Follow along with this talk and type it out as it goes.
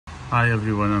Hi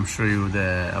everyone, I'm showing you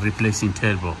the replacing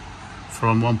turbo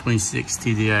from 1.6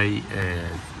 TDI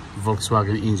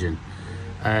Volkswagen engine.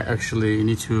 Actually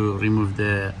need to remove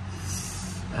because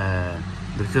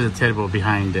the turbo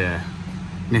behind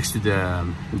next to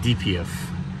the DPF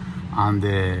and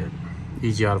the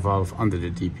EGR valve under the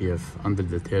DPF, under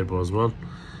the turbo as well.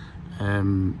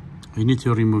 We need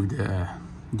to remove the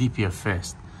DPF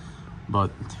first,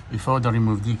 but before the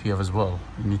remove DPF as well,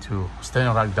 you need to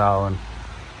steering rack down,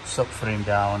 subframe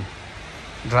down,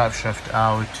 drive shaft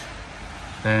out,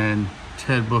 then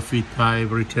turbo feed pipe,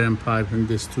 return pipe, and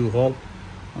this two hole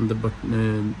on the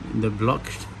block,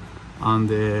 and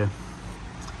you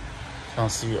can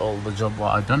see all the job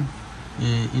what I done.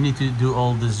 You need to do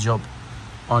all this job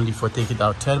only for take it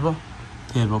out turbo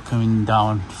coming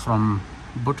down from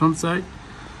bottom side.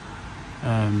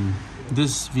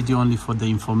 This video only for the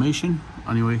information.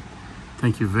 Anyway,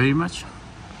 thank you very much.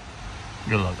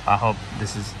 Good luck. I hope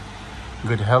this is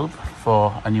good help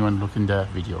for anyone looking the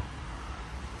video.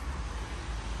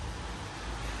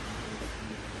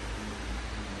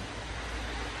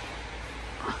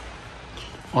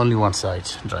 Only one side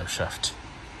drive shaft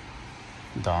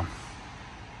down.